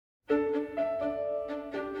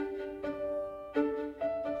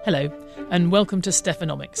Hello, and welcome to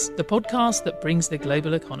Stephanomics, the podcast that brings the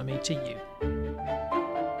global economy to you.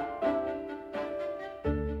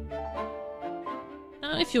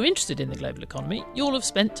 Now, if you're interested in the global economy, you'll have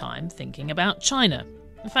spent time thinking about China.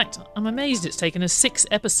 In fact, I'm amazed it's taken us 6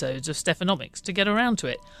 episodes of Stephanomics to get around to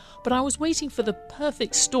it. But I was waiting for the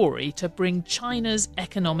perfect story to bring China's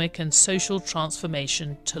economic and social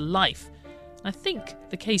transformation to life. I think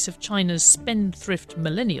the case of China's spendthrift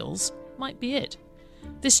millennials might be it.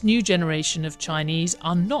 This new generation of Chinese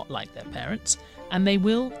are not like their parents, and they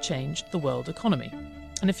will change the world economy.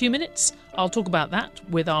 In a few minutes, I'll talk about that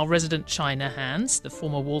with our resident China hands, the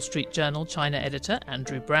former Wall Street Journal China editor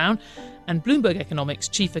Andrew Browne, and Bloomberg Economics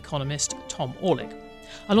chief economist Tom Orlik.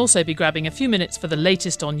 I'll also be grabbing a few minutes for the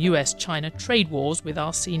latest on U.S China trade wars with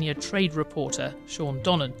our senior trade reporter Shawn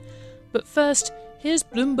Donnan. But first, here's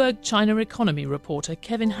Bloomberg China economy reporter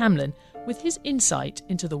Kevin Hamlin with his insight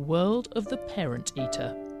into the world of the parent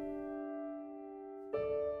eater.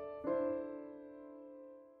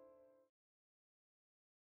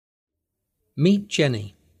 Meet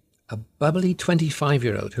Jenny, a bubbly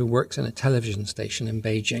 25-year-old who works in a television station in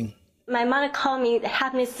Beijing. My mother called me the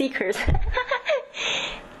happiness seekers.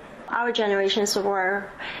 Our generations we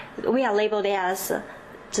are labeled as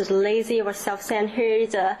just lazy or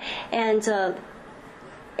self-centered, and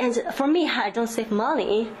for me, I don't save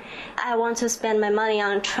money. I want to spend my money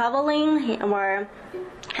on traveling, or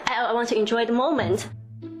I want to enjoy the moment.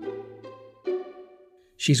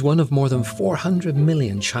 She's one of more than 400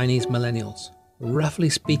 million Chinese millennials, roughly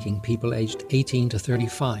speaking people aged 18 to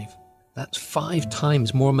 35. That's 5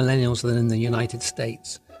 times more millennials than in the United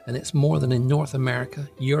States, and it's more than in North America,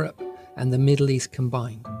 Europe, and the Middle East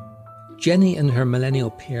combined. Jenny and her millennial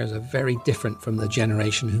peers are very different from the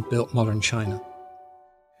generation who built modern China.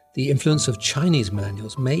 The influence of Chinese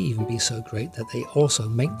millennials may even be so great that they also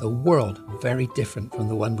make the world very different from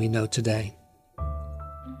the one we know today.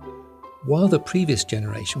 While the previous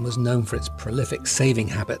generation was known for its prolific saving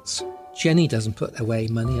habits, Jenny doesn't put away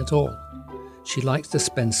money at all. She likes to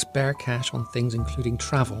spend spare cash on things including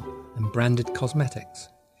travel and branded cosmetics.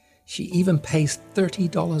 She even pays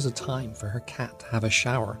 $30 a time for her cat to have a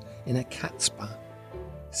shower in a cat spa.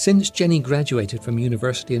 Since Jenny graduated from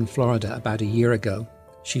university in Florida about a year ago,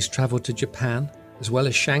 she's travelled to Japan, as well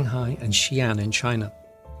as Shanghai and Xi'an in China.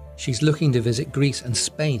 She's looking to visit Greece and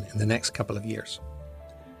Spain in the next couple of years.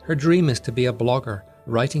 Her dream is to be a blogger,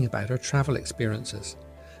 writing about her travel experiences,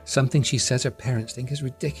 something she says her parents think is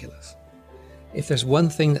ridiculous. If there's one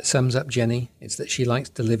thing that sums up Jenny, it's that she likes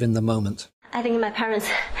to live in the moment. I think my parents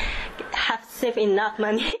have saved enough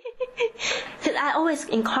money. I always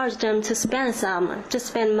encourage them to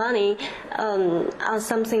spend money on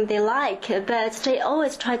something they like, but they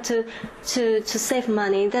always try to save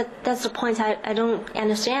money. That's the point I don't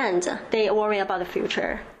understand. They worry about the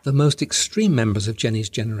future. The most extreme members of Jenny's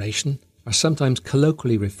generation are sometimes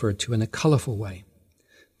colloquially referred to in a colourful way.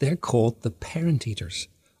 They're called the parent eaters,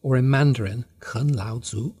 or in Mandarin, 啃老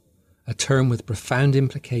族, a term with profound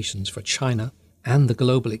implications for China and the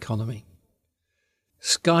global economy.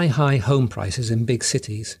 Sky-high home prices in big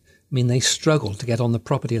cities mean they struggle to get on the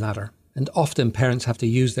property ladder, and often parents have to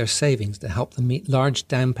use their savings to help them meet large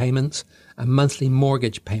down payments and monthly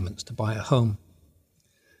mortgage payments to buy a home.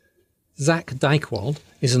 Zach Dykewald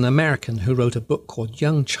is an American who wrote a book called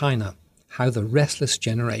Young China, How the Restless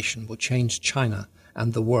Generation Will Change China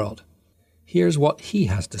and the World. Here's what he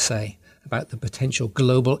has to say about the potential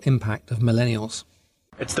global impact of millennials.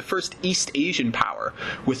 It's the first East Asian power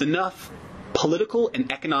with enough political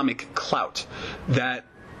and economic clout that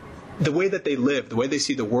the way that they live, the way they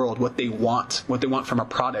see the world, what they want from a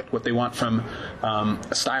product, what they want from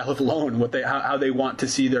a style of loan, how they want to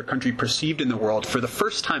see their country perceived in the world, for the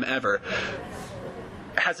first time ever,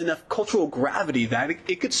 has enough cultural gravity that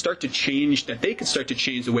they could start to change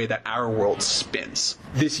the way that our world spins.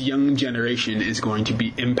 This young generation is going to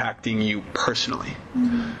be impacting you personally.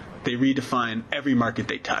 Mm-hmm. They redefine every market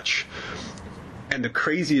they touch. And the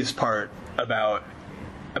craziest part about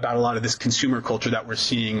a lot of this consumer culture that we're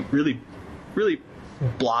seeing really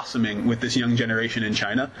blossoming with this young generation in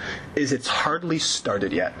China is it's hardly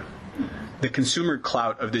started yet. The consumer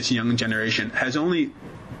clout of this young generation has only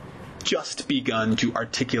just begun to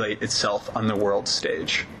articulate itself on the world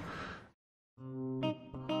stage.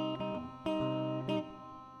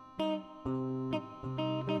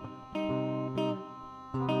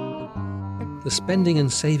 The spending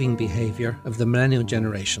and saving behaviour of the millennial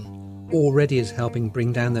generation already is helping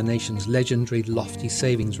bring down the nation's legendary lofty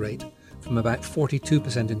savings rate from about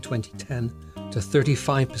 42% in 2010 to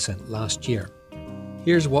 35% last year.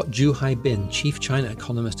 Here's what Zhu Haibin, chief China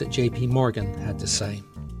economist at JP Morgan, had to say.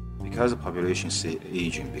 Because the population is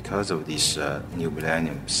aging, because of these new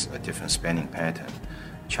millennials, a different spending pattern,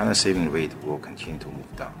 China's saving rate will continue to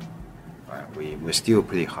move down. We're still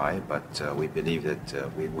pretty high, but we believe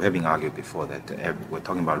that we have been argued before that we're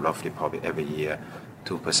talking about roughly probably every year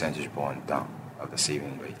 2 percentage points down of the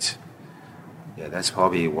saving rate. Yeah, that's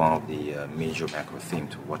probably one of the major macro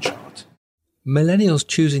themes to watch out. Millennials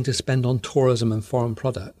choosing to spend on tourism and foreign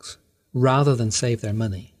products rather than save their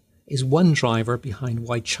money is one driver behind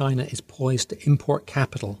why China is poised to import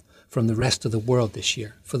capital from the rest of the world this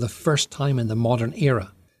year for the first time in the modern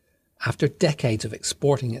era, after decades of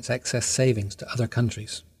exporting its excess savings to other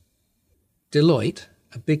countries. Deloitte,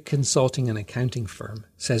 a big consulting and accounting firm,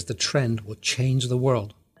 says the trend will change the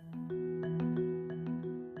world.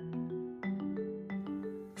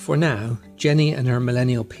 For now, Jenny and her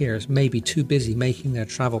millennial peers may be too busy making their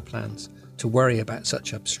travel plans to worry about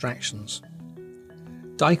such abstractions.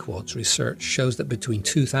 Dykewald's research shows that between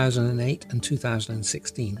 2008 and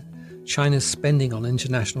 2016, China's spending on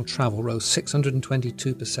international travel rose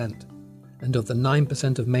 622%, and of the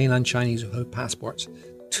 9% of mainland Chinese who hold passports,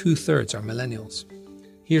 2/3 are millennials.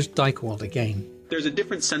 Here's Dykewald again. There's a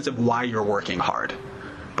different sense of why you're working hard.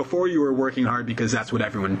 Before, you were working hard because that's what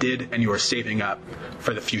everyone did, and you were saving up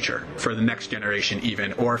for the future, for the next generation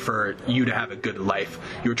even, or for you to have a good life.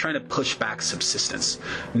 You were trying to push back subsistence.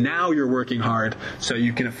 Now you're working hard so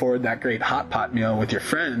you can afford that great hot pot meal with your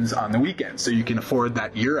friends on the weekend, so you can afford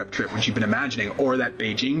that Europe trip, which you've been imagining, or that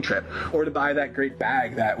Beijing trip, or to buy that great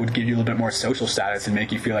bag that would give you a little bit more social status and make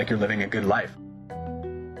you feel like you're living a good life.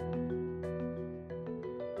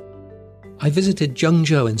 I visited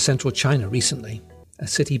Zhengzhou in central China recently, a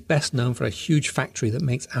city best known for a huge factory that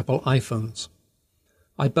makes Apple iPhones.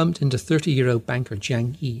 I bumped into 30-year-old banker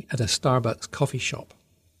Jiang Yi at a Starbucks coffee shop.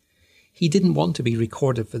 He didn't want to be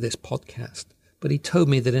recorded for this podcast, but he told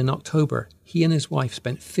me that in October, he and his wife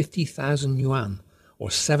spent 50,000 yuan, or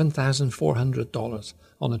 $7,400,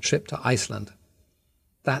 on a trip to Iceland.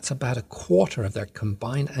 That's about a quarter of their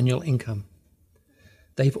combined annual income.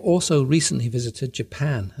 They've also recently visited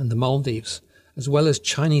Japan and the Maldives, as well as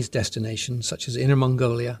Chinese destinations such as Inner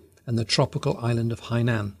Mongolia and the tropical island of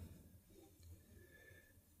Hainan.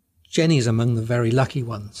 Jenny's among the very lucky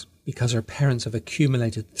ones because her parents have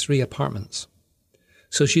accumulated 3 apartments.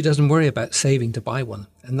 So she doesn't worry about saving to buy one,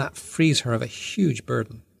 and that frees her of a huge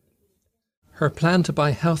burden. Her plan to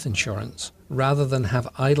buy health insurance, rather than have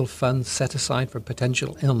idle funds set aside for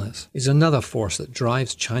potential illness, is another force that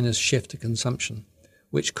drives China's shift to consumption,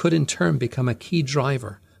 which could in turn become a key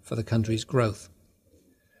driver for the country's growth.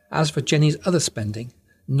 As for Jenny's other spending,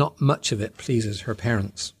 not much of it pleases her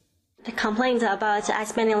parents. The complaint about I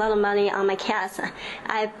spending a lot of money on my cats.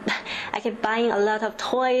 I keep buying a lot of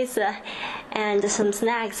toys and some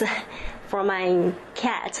snacks for my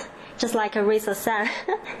cat, just like a raise a son.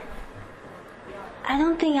 I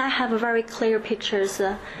don't think I have very clear pictures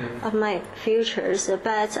of my futures,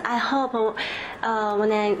 but I hope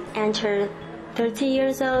when I enter 30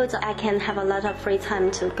 years old, I can have a lot of free time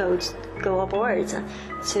to go abroad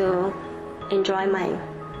to enjoy my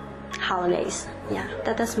holidays. Yeah,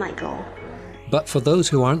 that's my goal. But for those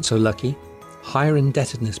who aren't so lucky, higher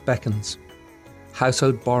indebtedness beckons.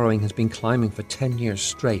 Household borrowing has been climbing for 10 years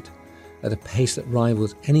straight, at a pace that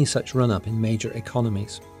rivals any such run-up in major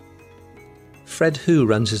economies. Fred Hu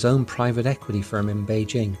runs his own private equity firm in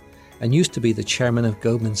Beijing and used to be the chairman of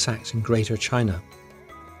Goldman Sachs in Greater China.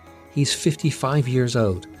 He's 55 years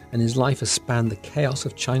old, and his life has spanned the chaos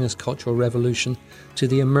of China's Cultural Revolution to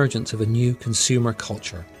the emergence of a new consumer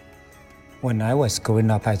culture. When I was growing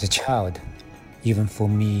up as a child, even for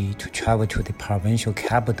me to travel to the provincial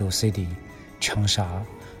capital city, Changsha,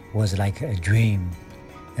 was like a dream.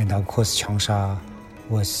 And of course, Changsha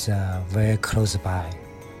was very close by.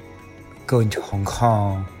 Going to Hong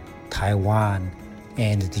Kong, Taiwan,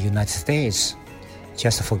 and the United States,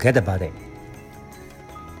 just forget about it.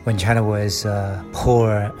 When China was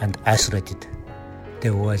poor and isolated,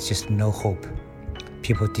 there was just no hope.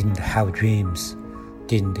 People didn't have dreams,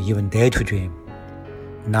 didn't even dare to dream.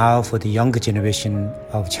 Now for the younger generation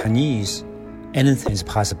of Chinese, anything is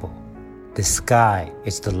possible. The sky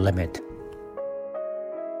is the limit.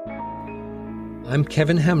 I'm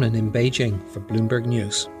Kevin Hamlin in Beijing for Bloomberg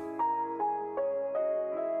News.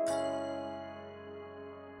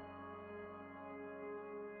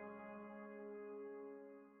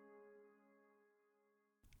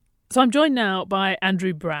 So I'm joined now by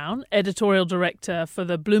Andrew Browne, editorial director for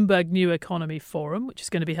the Bloomberg New Economy Forum, which is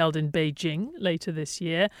going to be held in Beijing later this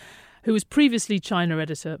year, who was previously China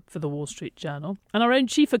editor for the Wall Street Journal, and our own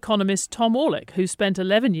chief economist, Tom Orlik, who spent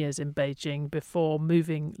 11 years in Beijing before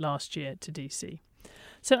moving last year to DC.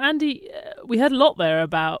 So, Andy, we heard a lot there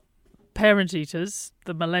about parent eaters,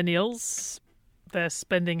 the millennials, their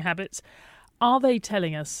spending habits, are they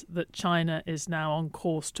telling us that China is now on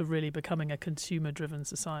course to really becoming a consumer-driven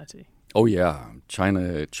society? Oh, yeah.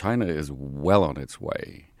 China is well on its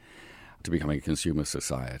way to becoming a consumer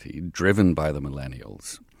society, driven by the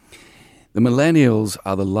millennials. The millennials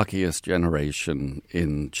are the luckiest generation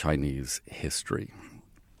in Chinese history.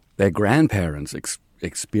 Their grandparents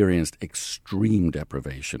experienced extreme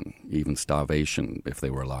deprivation, even starvation, if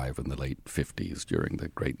they were alive in the late 50s during the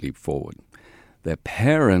Great Leap Forward. Their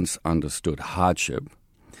parents understood hardship,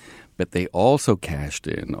 but they also cashed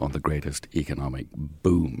in on the greatest economic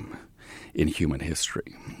boom in human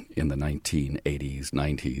history in the 1980s,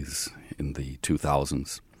 90s, in the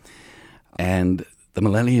 2000s. And the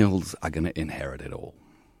millennials are going to inherit it all.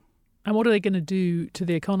 And what are they going to do to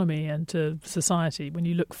the economy and to society? When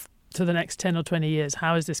you look to the next 10 or 20 years,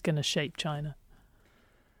 how is this going to shape China?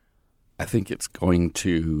 I think it's going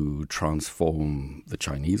to transform the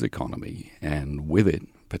Chinese economy and with it,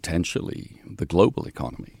 potentially, the global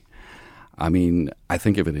economy. I mean, I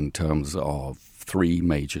think of it in terms of three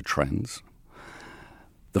major trends.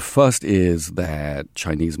 The first is that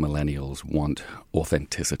Chinese millennials want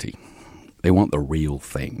authenticity. They want the real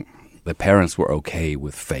thing. Their parents were okay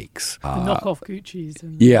with fakes. The knockoff Gucci's.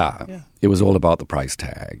 Yeah, it was all about the price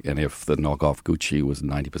tag. And if the knockoff Gucci was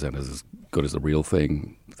 90% as good as the real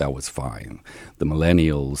thing, that was fine. The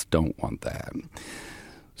millennials don't want that.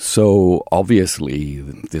 So obviously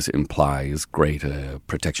this implies greater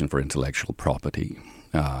protection for intellectual property.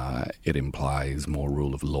 It implies more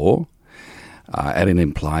rule of law. And it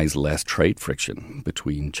implies less trade friction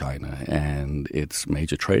between China and its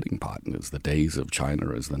major trading partners. The days of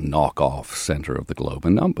China as the knockoff center of the globe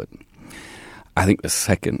are numbered. I think the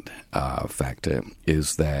second factor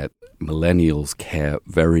is that millennials care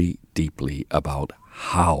very deeply about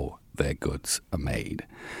how their goods are made.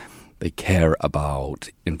 They care about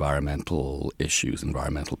environmental issues,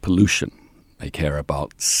 environmental pollution. They care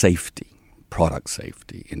about safety, product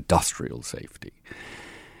safety, industrial safety.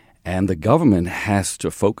 And the government has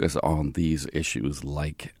to focus on these issues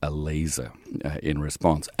like a laser in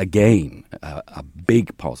response. Again, a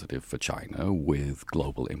big positive for China with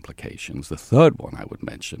global implications. The third one I would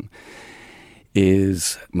mention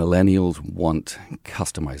is millennials want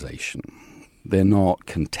customization. They're not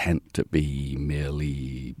content to be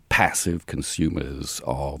merely passive consumers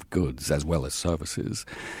of goods as well as services.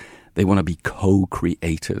 They want to be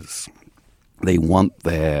co-creators. They want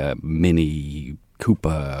their Mini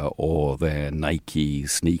Cooper or their Nike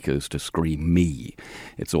sneakers to scream me.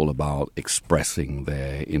 It's all about expressing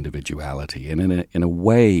their individuality. And in a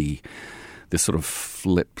way, this sort of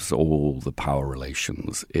flips all the power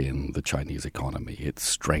relations in the Chinese economy. It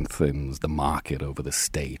strengthens the market over the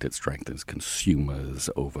state. It strengthens consumers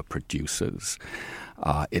over producers.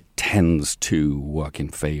 It tends to work in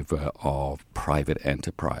favor of private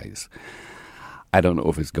enterprise. I don't know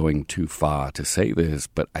if it's going too far to say this,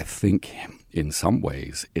 but I think in some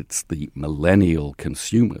ways it's the millennial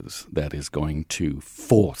consumers that is going to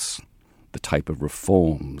force the type of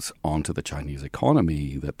reforms onto the Chinese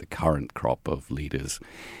economy that the current crop of leaders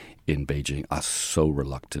in Beijing are so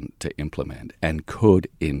reluctant to implement and could,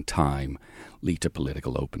 in time, lead to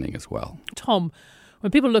political opening as well. Tom,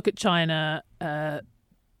 when people look at China, there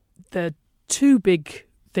are two big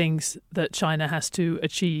things that China has to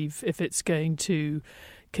achieve if it's going to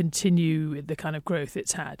continue the kind of growth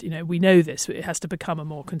it's had. You know, we know this. It has to become a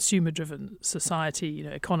more consumer-driven society. You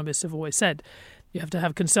know, economists have always said you have to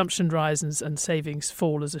have consumption rise and savings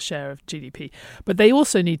fall as a share of GDP. But they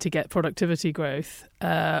also need to get productivity growth,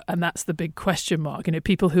 and that's the big question mark. You know,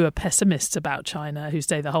 people who are pessimists about China, who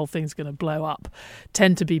say the whole thing's going to blow up,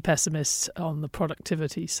 tend to be pessimists on the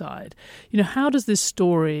productivity side. You know, how does this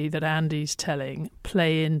story that Andy's telling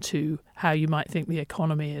play into how you might think the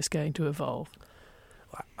economy is going to evolve?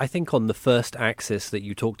 I think on the first axis that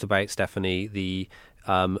you talked about, Stephanie, the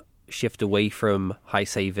shift away from high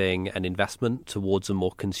saving and investment towards a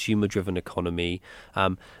more consumer-driven economy,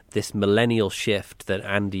 this millennial shift that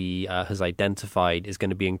Andy has identified is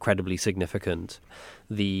going to be incredibly significant.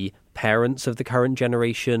 The parents of the current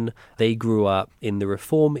generation, they grew up in the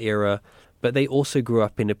reform era, but they also grew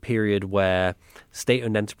up in a period where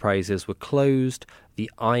state-owned enterprises were closed, the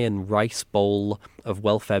iron rice bowl of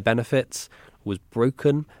welfare benefits was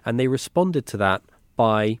broken, and they responded to that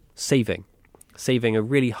by saving a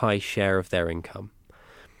really high share of their income.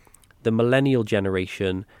 The millennial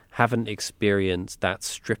generation haven't experienced that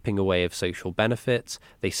stripping away of social benefits.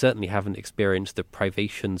 They certainly haven't experienced the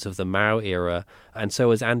privations of the Mao era. And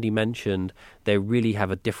so, as Andy mentioned, they really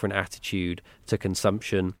have a different attitude to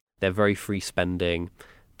consumption. They're very free spending.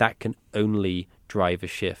 That can only drive a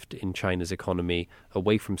shift in China's economy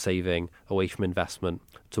away from saving, away from investment,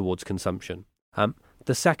 towards consumption.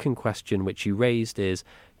 The second question which you raised is,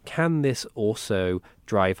 can this also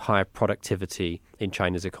drive higher productivity in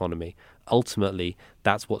China's economy? Ultimately,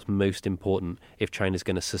 that's what's most important if China's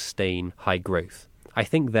going to sustain high growth. I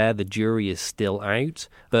think there the jury is still out,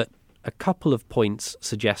 but a couple of points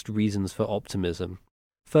suggest reasons for optimism.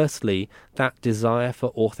 Firstly, that desire for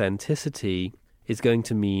authenticity is going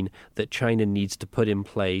to mean that China needs to put in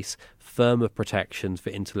place firmer protections for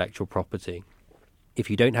intellectual property. If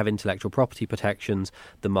you don't have intellectual property protections,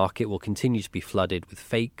 the market will continue to be flooded with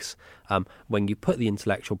fakes. When you put the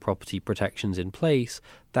intellectual property protections in place,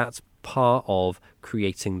 that's part of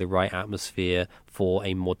creating the right atmosphere for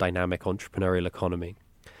a more dynamic entrepreneurial economy.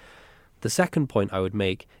 The second point I would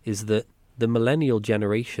make is that the millennial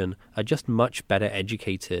generation are just much better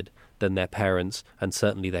educated than their parents and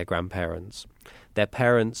certainly their grandparents. Their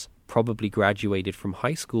parents probably graduated from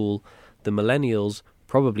high school. The millennials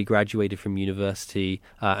probably graduated from university,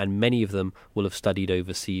 and many of them will have studied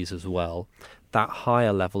overseas as well. That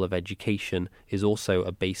higher level of education is also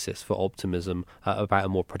a basis for optimism about a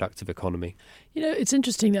more productive economy. You know, it's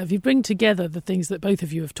interesting that if you bring together the things that both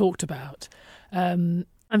of you have talked about, I'm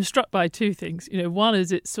struck by two things. You know, one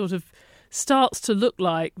is it sort of starts to look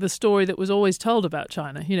like the story that was always told about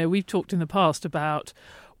China. You know, we've talked in the past about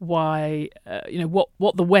why,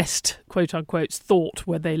 what the West, quote unquote, thought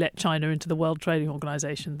when they let China into the World Trading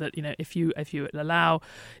Organization, that, you know, if you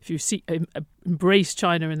embrace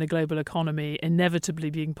China in the global economy, inevitably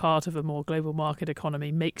being part of a more global market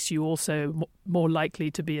economy makes you also more likely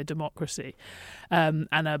to be a democracy and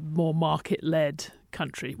a more market-led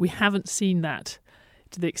country. We haven't seen that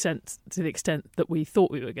to the extent that we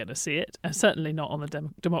thought we were going to see it, certainly not on the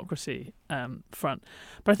democracy front.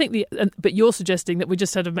 But I think but you're suggesting that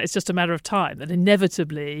it's just a matter of time, that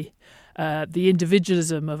inevitably the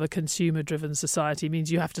individualism of a consumer-driven society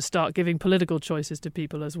means you have to start giving political choices to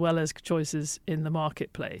people as well as choices in the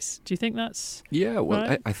marketplace. Do you think that's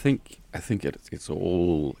right? I think it's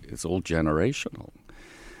all generational.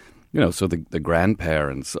 You know, so the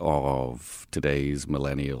grandparents of today's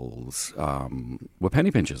millennials were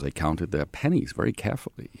penny pinchers. They counted their pennies very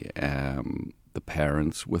carefully. The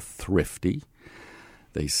parents were thrifty.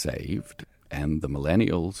 They saved. And the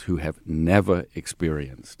millennials, who have never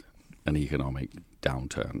experienced an economic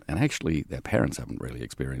downturn, and actually their parents haven't really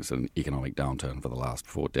experienced an economic downturn for the last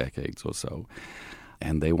 4 decades or so,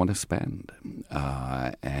 and they want to spend.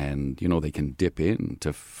 And, you know, they can dip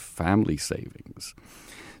into family savings.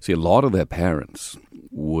 See, a lot of their parents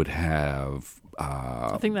would have.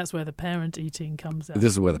 I think that's where the parent eating comes out.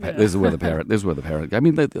 This is where the parent. I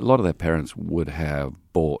mean, a lot of their parents would have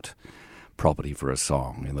bought property for a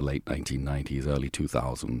song in the late 1990s, early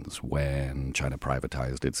 2000s, when China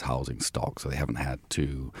privatized its housing stock. So they haven't had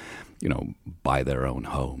to, you know, buy their own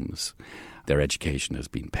homes. Their education has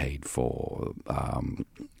been paid for.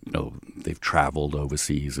 You know, they've traveled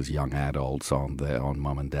overseas as young adults on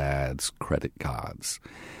mom and dad's credit cards.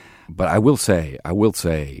 But I will say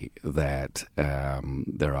that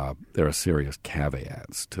there are serious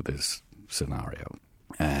caveats to this scenario,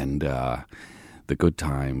 and the good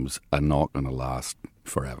times are not going to last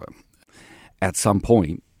forever. At some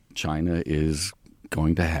point, China is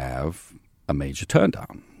going to have a major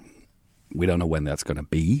turndown. We don't know when that's going to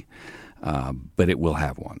be. But it will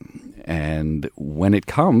have one. And when it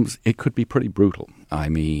comes, it could be pretty brutal. I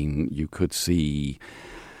mean, you could see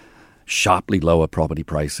sharply lower property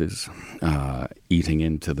prices eating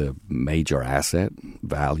into the major asset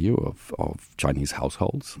value of Chinese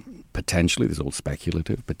households. Potentially, this is all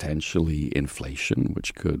speculative, potentially inflation,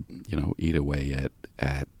 which could, you know, eat away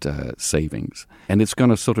at savings. And it's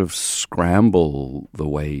going to sort of scramble the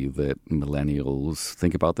way that millennials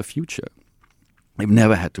think about the future. They've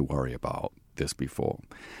never had to worry about this before.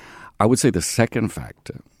 I would say the second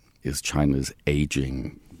factor is China's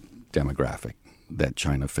aging demographic, that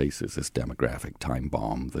China faces this demographic time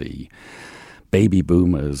bomb. The baby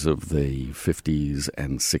boomers of the 50s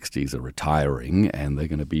and 60s are retiring, and they're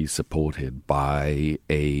going to be supported by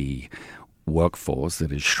a workforce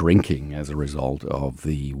that is shrinking as a result of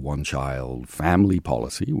the one-child family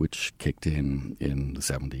policy, which kicked in the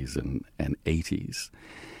 70s and 80s.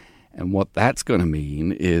 And what that's going to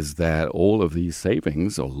mean is that all of these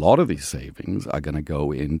savings, a lot of these savings, are going to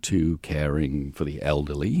go into caring for the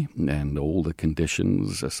elderly and all the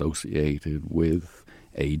conditions associated with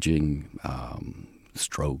aging,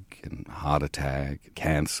 stroke and heart attack,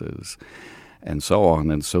 cancers, and so on.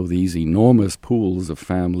 And so these enormous pools of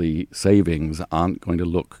family savings aren't going to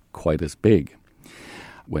look quite as big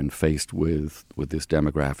when faced with this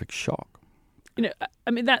demographic shock.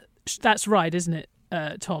 I mean, that's right, isn't it,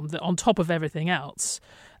 Tom, that on top of everything else,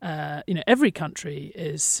 every country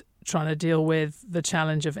is trying to deal with the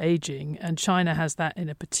challenge of aging, and China has that in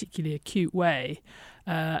a particularly acute way.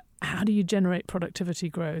 How do you generate productivity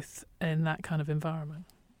growth in that kind of environment?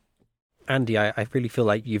 Andy, I really feel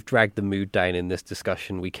like you've dragged the mood down in this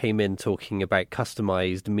discussion. We came in talking about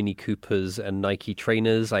customized Mini Coopers and Nike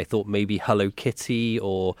trainers. I thought maybe Hello Kitty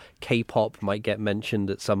or K-pop might get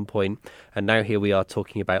mentioned at some point. And now here we are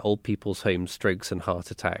talking about old people's homes, strokes and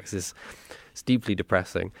heart attacks. It's deeply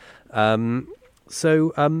depressing. I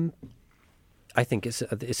think it's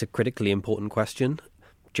a critically important question.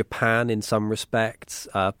 Japan, in some respects,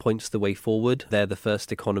 points the way forward. They're the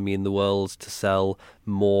first economy in the world to sell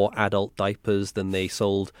more adult diapers than they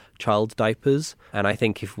sold child diapers. And I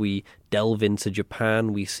think if we delve into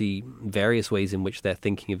Japan, we see various ways in which they're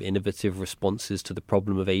thinking of innovative responses to the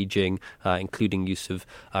problem of aging, including use of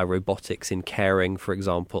robotics in caring, for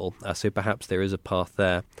example. So perhaps there is a path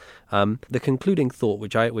there. The concluding thought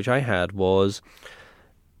which I had was,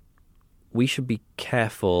 we should be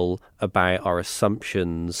careful about our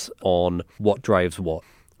assumptions on what drives what.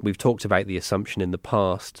 We've talked about the assumption in the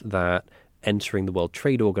past that entering the World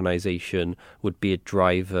Trade Organization would be a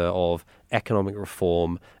driver of economic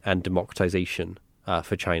reform and democratization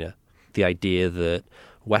for China. The idea that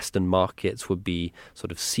Western markets would be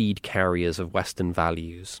sort of seed carriers of Western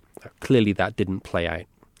values. Clearly that didn't play out.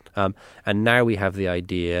 And now we have the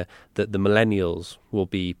idea that the millennials will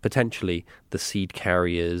be potentially the seed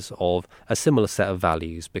carriers of a similar set of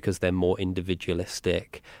values because they're more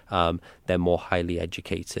individualistic, they're more highly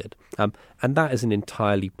educated. And that is an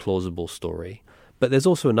entirely plausible story. But there's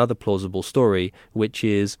also another plausible story, which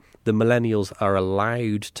is the millennials are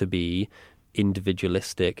allowed to be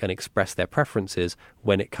individualistic and express their preferences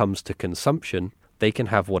when it comes to consumption. They can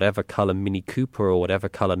have whatever color Mini Cooper or whatever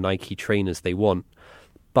color Nike trainers they want.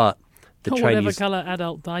 But the Chinese, whatever colour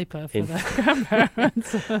adult diaper for their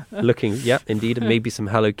grandparents. Indeed, maybe some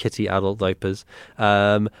Hello Kitty adult diapers.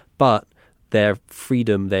 But their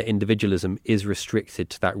freedom, their individualism is restricted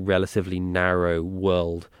to that relatively narrow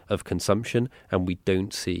world of consumption, and we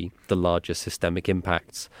don't see the larger systemic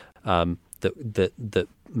impacts that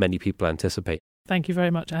many people anticipate. Thank you very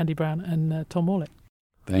much, Andy Browne and Tom Orlik.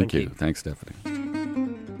 Thank you. Thanks, Stephanie.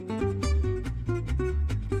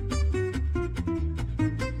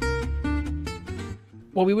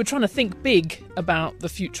 Well, we were trying to think big about the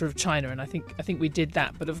future of China, and I think we did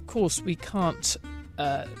that. But of course, we can't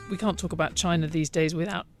talk about China these days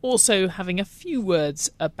without also having a few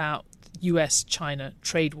words about U.S. China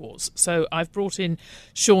trade wars. So I've brought in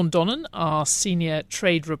Shawn Donnan, our senior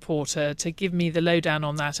trade reporter, to give me the lowdown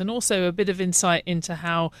on that, and also a bit of insight into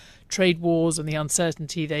how trade wars and the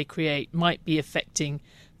uncertainty they create might be affecting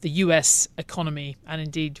the U.S. economy and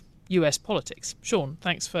indeed US politics. Shawn,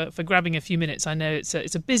 thanks for grabbing a few minutes. I know it's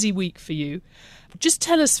a busy week for you. Just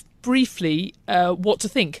tell us briefly what to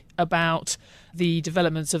think about the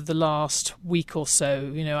developments of the last week or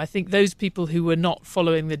so. I think those people who were not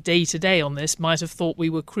following the day-to-day on this might have thought we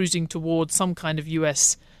were cruising towards some kind of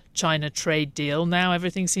US-China trade deal. Now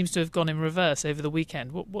everything seems to have gone in reverse over the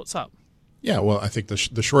weekend. What's up? Yeah, well, I think the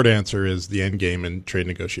short answer is the end game in trade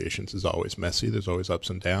negotiations is always messy. There's always ups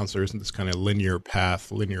and downs. There isn't this kind of linear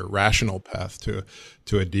rational path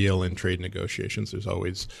to a deal in trade negotiations. There's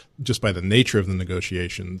always, just by the nature of the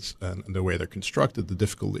negotiations and the way they're constructed, the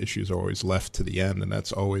difficult issues are always left to the end, and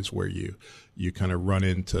that's always where you kind of run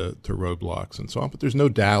into roadblocks and so on. But there's no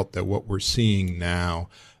doubt that what we're seeing now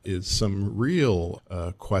is some real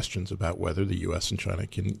questions about whether the U.S. and China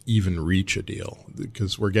can even reach a deal,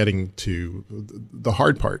 because we're getting to the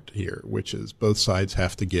hard part here, which is both sides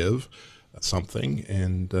have to give something,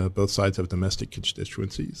 and both sides have domestic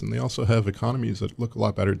constituencies, and they also have economies that look a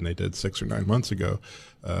lot better than they did 6 or 9 months ago,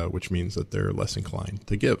 which means that they're less inclined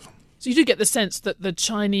to give. So you do get the sense that the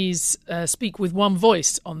Chinese speak with one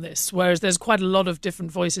voice on this, whereas there's quite a lot of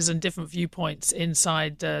different voices and different viewpoints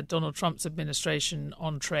inside Donald Trump's administration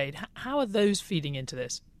on trade. How are those feeding into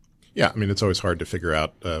this? Yeah, I mean, it's always hard to figure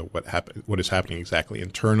out what is happening exactly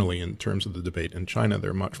internally in terms of the debate in China.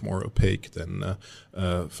 They're much more opaque than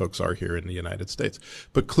folks are here in the United States.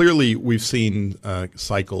 But clearly, we've seen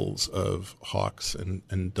cycles of hawks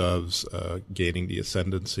and doves gaining the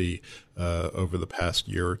ascendancy over the past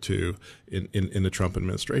year or two in the Trump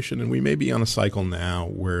administration. And we may be on a cycle now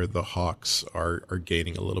where the hawks are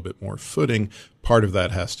gaining a little bit more footing. Part of that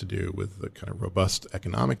has to do with the kind of robust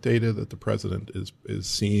economic data that the president is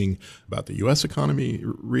seeing about the U.S. economy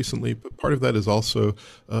recently. But part of that is also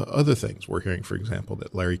other things. We're hearing, for example,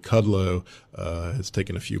 that Larry Kudlow has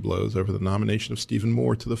taken a few blows over the nomination of Stephen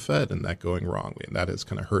Moore to the Fed, and that going wrongly. And that has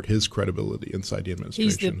kind of hurt his credibility inside the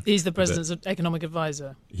administration. He's the president's economic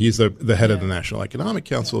advisor. He's the head of the National Economic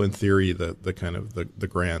Council, in theory, the kind of the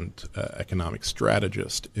grand economic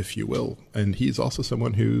strategist, if you will. And he's also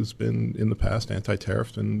someone who's been in the past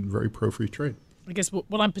anti-tariff and very pro-free trade. I guess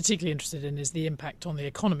what I'm particularly interested in is the impact on the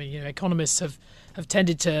economy. You know, economists have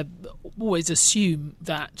tended to always assume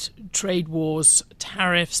that trade wars,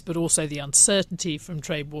 tariffs, but also the uncertainty from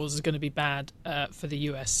trade wars is going to be bad for the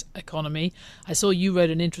U.S. economy. I saw you wrote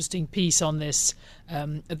an interesting piece on this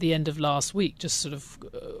at the end of last week, just sort of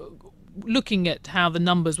looking at how the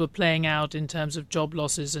numbers were playing out in terms of job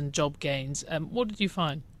losses and job gains. What did you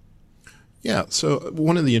find? Yeah, so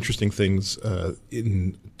one of the interesting things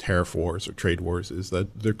in tariff wars or trade wars is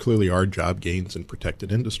that there clearly are job gains in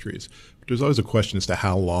protected industries. But there's always a question as to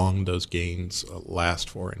how long those gains last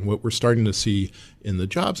for. And what we're starting to see in the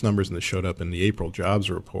jobs numbers, and that showed up in the April jobs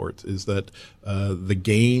report, is that the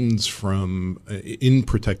gains from in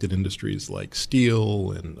protected industries like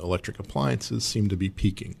steel and electric appliances seem to be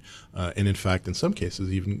peaking. And in fact, in some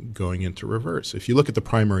cases, even going into reverse. If you look at the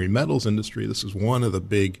primary metals industry, this is one of the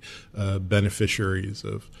big beneficiaries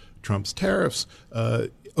of Trump's tariffs.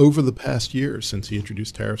 Over the past year, since he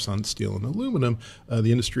introduced tariffs on steel and aluminum,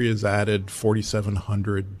 the industry has added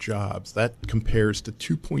 4,700 jobs. That compares to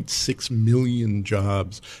 2.6 million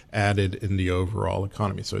jobs added in the overall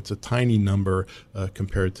economy. So it's a tiny number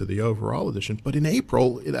compared to the overall addition. But in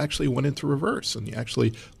April, it actually went into reverse, and he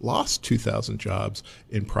actually lost 2,000 jobs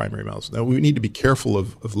in primary metals. Now, we need to be careful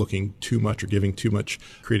of looking too much or giving too much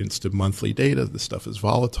credence to monthly data. This stuff is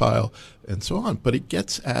volatile and so on. But it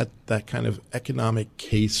gets at that kind of economic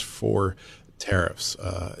case for tariffs.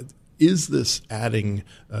 Is this adding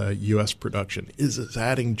U.S. production? Is this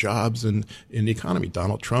adding jobs in the economy?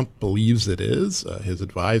 Donald Trump believes it is. His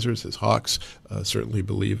advisors, his hawks, certainly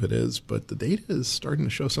believe it is. But the data is starting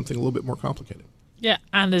to show something a little bit more complicated. Yeah,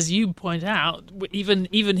 and as you point out, even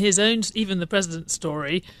the president's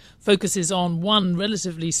story focuses on one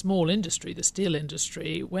relatively small industry, the steel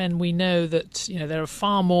industry, when we know that there are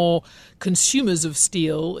far more consumers of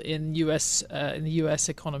steel in the US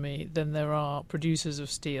economy than there are producers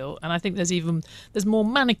of steel, and I think there's more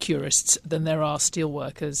manicurists than there are steel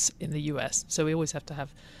workers in the US. So we always have to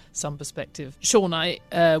have some perspective. Shawn,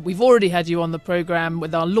 we've already had you on the programme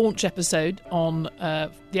with our launch episode on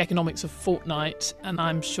the economics of fortnight, and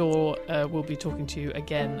I'm sure we'll be talking to you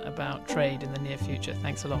again about trade in the near future.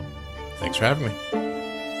 Thanks a lot. Thanks for having me.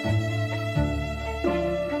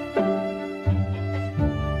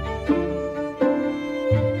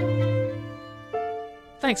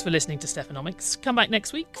 Thanks for listening to Stephanomics. Come back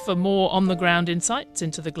next week for more on-the-ground insights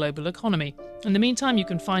into the global economy. In the meantime, you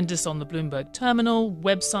can find us on the Bloomberg terminal,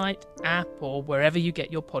 website, app, or wherever you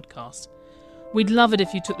get your podcasts. We'd love it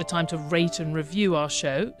if you took the time to rate and review our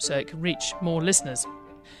show so it can reach more listeners.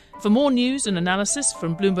 For more news and analysis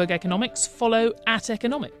from Bloomberg Economics, follow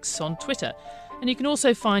 @Economics on Twitter. And you can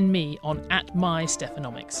also find me on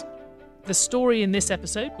 @MyStephanomics. The story in this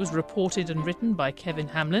episode was reported and written by Kevin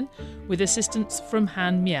Hamlin, with assistance from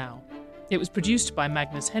Han Miao. It was produced by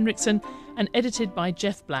Magnus Henriksson and edited by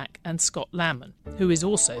Jeff Black and Scott Lamman, who is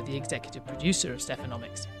also the executive producer of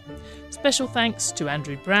Stephanomics. Special thanks to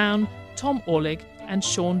Andrew Browne, Tom Orlik and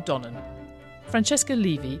Shawn Donnan. Francesca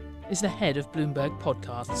Levy is the head of Bloomberg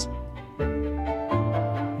Podcasts.